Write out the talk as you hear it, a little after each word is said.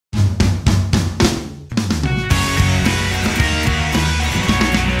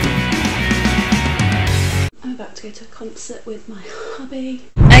to go to a concert with my hubby.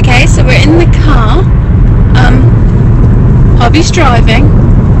 Okay, so we're in the car. Hubby's driving.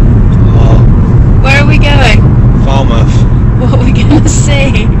 Oh. Where are we going? Falmouth. What are we going to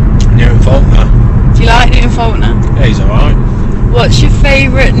see? Newton Faulkner. Do you like Newton Faulkner? Yeah, he's alright. What's your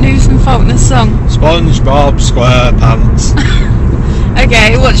favourite Newton Faulkner song? SpongeBob SquarePants.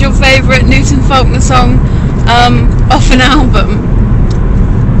 Okay, what's your favourite Newton Faulkner song off an album?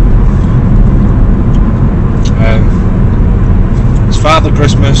 It's Father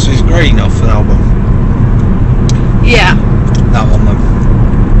Christmas is Green off an album. Yeah. That one then.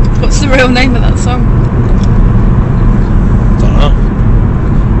 What's the real name of that song? Don't know.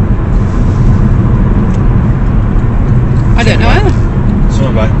 I don't know either.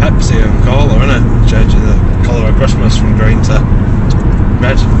 Something about Pepsi and Cola, isn't it? Changing the colour of Christmas from green to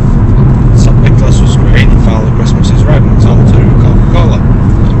red. St. Nicholas was green and Father Christmas is red, and it's all to Coca-Cola.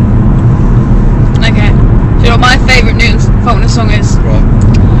 Okay. Do you know what my favourite Newton Faulkner song is? Right.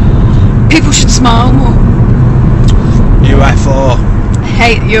 People should smile more. UFO. I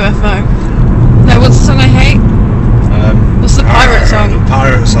hate UFO. No, what's the song I hate? What's the pirate song? The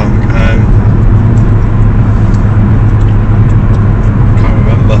pirate song. Can't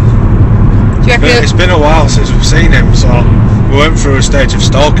remember. Do you reckon It's been a while since we've seen him, so we went through a stage of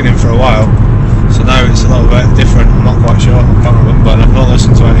stalking him for a while. So now it's a little bit different. I'm not quite sure. I can't remember. And I've not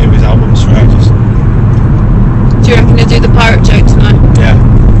listened to any of his albums for ages. Do you reckon he'll do the pirate joke tonight? Yeah,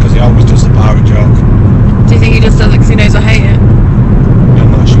 because he always does the pirate joke. Do you think he just does it because he knows I hate it?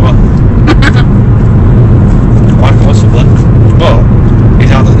 I'm not sure. Quite possibly. But he's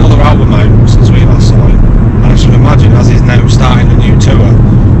had another album out since we last saw him. And I should imagine, as he's now starting a new tour,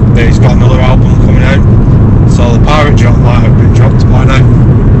 that he's got another album coming out. So the pirate joke might have been dropped by now.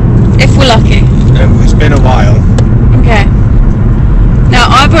 If we're lucky. It's been a while. Okay. Now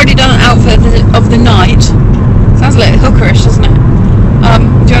I've already done an outfit of the night. Sounds a little hookerish, doesn't it?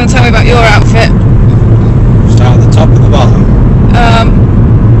 Do you want to tell me about your outfit? Start at the top and the bottom.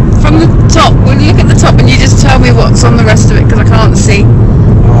 From the top, when you look at the top and you just tell me what's on the rest of it because I can't see.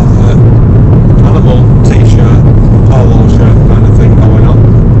 Animal t-shirt, polo shirt kind of thing going on.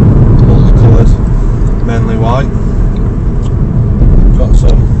 Multicoloured, mainly white. Got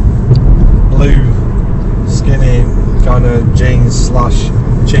some blue, skinny kind of jeans /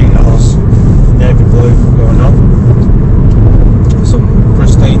 chinos, navy blue going on. Some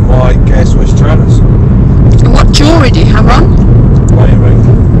pristine white K-Swiss trainers. And what jewellery do you have on? Wedding ring.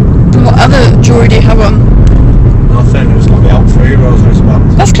 And what other jewellery do you have on? Nothing, it's got the Alt 3 Rose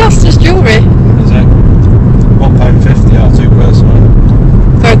wristband. That's classed as jewellery. Is it? £1.50 or £2 something.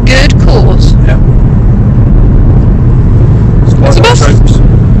 For a good cause. Yep. What's the best? Troops.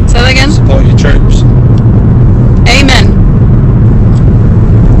 Say that again? Support your troops. Amen.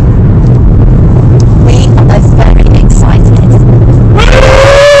 We are both very excited.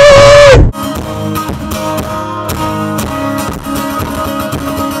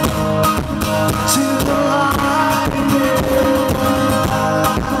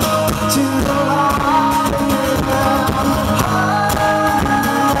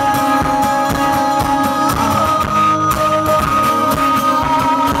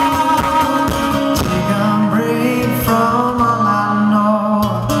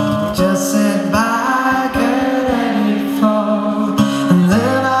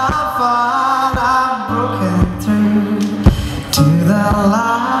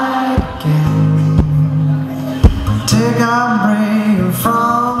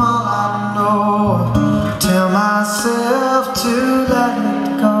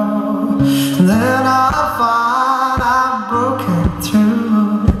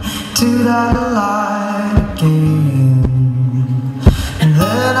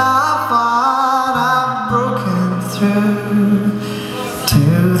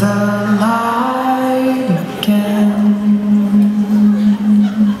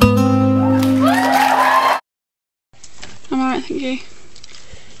 Alright, thank you.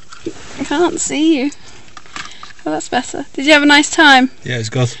 I can't see you. Oh, that's better. Did you have a nice time? Yeah, it's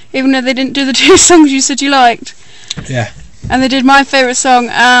good. Even though they didn't do the two songs you said you liked? Yeah. And they did my favourite song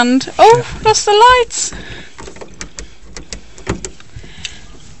and... Oh, lost the lights!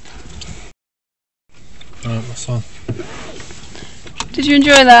 Right, what's on? Did you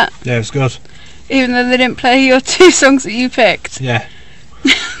enjoy that? Yeah, it's good. Even though they didn't play your two songs that you picked? Yeah.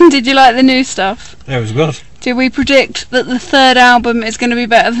 Did you like the new stuff? Yeah, it was good. Did we predict that the third album is going to be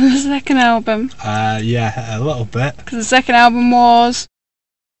better than the second album? Yeah, a little bit. Because the second album was...